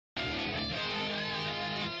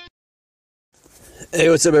Hey,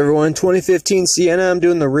 what's up everyone? 2015 Sienna. I'm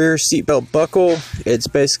doing the rear seatbelt buckle. It's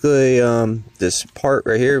basically this part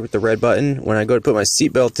right here with the red button. When I go to put my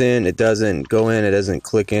seatbelt in, it doesn't go in, it doesn't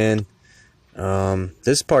click in.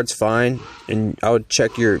 This part's fine, and I would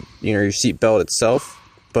check your seatbelt itself.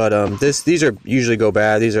 But these are usually go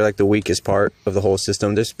bad. These are like the weakest part of the whole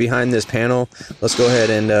system. This behind this panel. Let's go ahead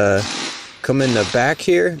and come in the back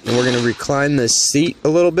here, and we're gonna recline this seat a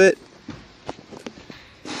little bit.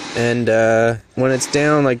 And when it's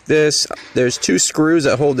down like this, there's two screws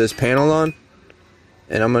that hold this panel on,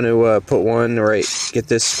 and I'm going to put one right, get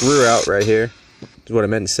this screw out right here, is what I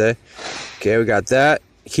meant to say. Okay, we got that.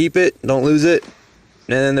 Keep it, don't lose it.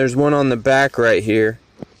 And then there's one on the back right here.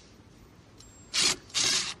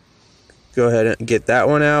 Go ahead and get that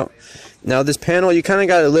one out. Now this panel, you kind of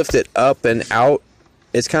got to lift it up and out.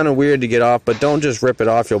 It's kind of weird to get off, but don't just rip it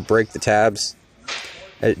off, you'll break the tabs.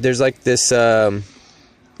 There's like this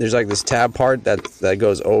tab part that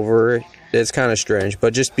goes over it. It's kind of strange,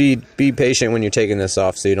 but just be patient when you're taking this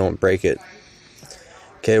off so you don't break it.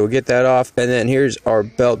 Okay, we'll get that off, and then here's our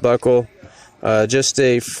belt buckle. Just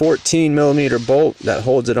a 14mm bolt that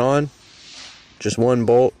holds it on. Just one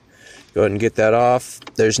bolt. Go ahead and get that off.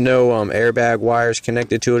 There's no airbag wires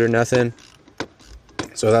connected to it or nothing,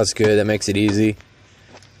 so that's good. That makes it easy.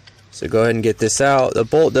 So go ahead and get this out. The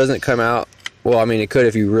bolt doesn't come out. Well, I mean, it could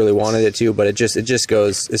if you really wanted it to, but it just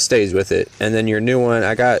goes, it stays with it. And then your new one,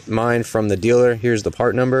 I got mine from the dealer. Here's the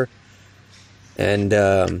part number. And,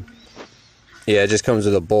 yeah, it just comes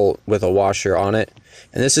with a bolt with a washer on it.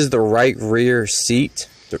 And this is the right rear seat.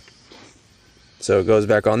 So it goes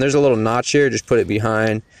back on. There's a little notch here. Just put it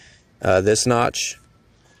behind this notch.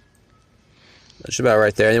 That's about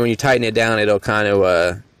right there. And then when you tighten it down, it'll kind of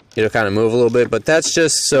move a little bit, but that's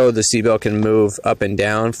just so the seatbelt can move up and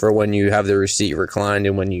down for when you have the seat reclined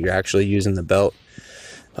and when you're actually using the belt.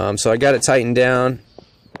 So I got it tightened down.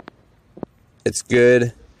 It's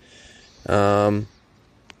good. Go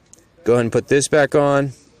ahead and put this back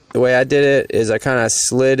on. The way I did it is I kind of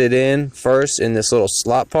slid it in first in this little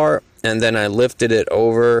slot part, and then I lifted it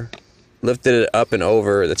up and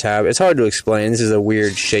over the tab. It's hard to explain. This is a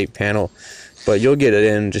weird shaped panel, but you'll get it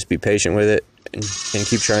in. Just be patient with it. And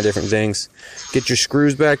keep trying different things. Get your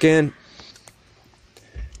screws back in,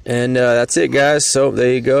 and that's it, guys. So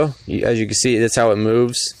there you go. As you can see, that's how it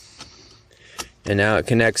moves, and now it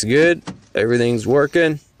connects good. Everything's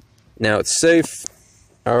working. Now it's safe.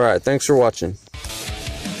 Alright, thanks for watching.